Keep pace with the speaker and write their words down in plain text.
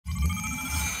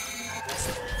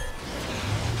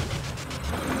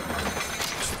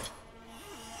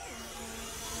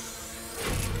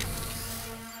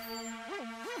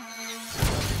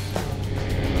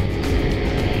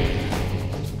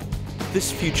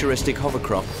This futuristic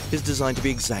hovercraft is designed to be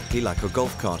exactly like a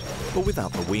golf cart, but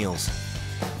without the wheels.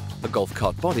 The golf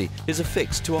cart body is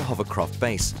affixed to a hovercraft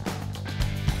base.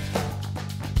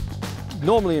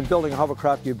 Normally in building a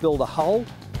hovercraft, you build a hull,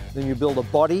 then you build a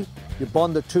body, you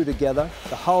bond the two together.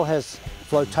 The hull has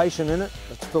flotation in it.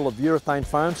 It's full of urethane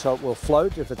foam, so it will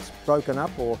float if it's broken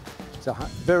up, or it's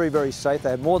very, very safe.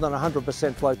 They have more than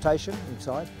 100% flotation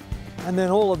inside. And then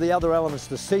all of the other elements,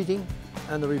 the seating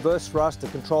and the reverse thrust, the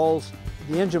controls,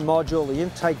 the engine module, the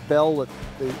intake bell that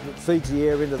feeds the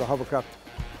air into the hovercraft,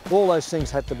 all those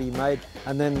things had to be made,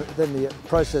 and then the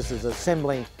process is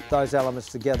assembling those elements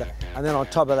together. And then on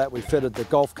top of that, we fitted the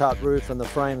golf cart roof and the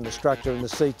frame and the structure and the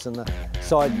seats and the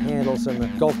side handles and the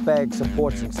golf bag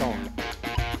supports and so on.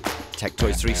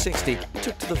 Tectoys 360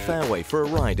 took to the fairway for a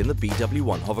ride in the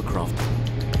BW1 hovercraft.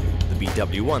 The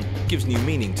BW1 gives new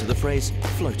meaning to the phrase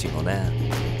floating on air.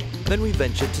 Then we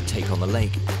ventured to take on the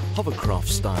lake, hovercraft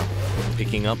style,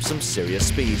 picking up some serious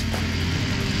speed.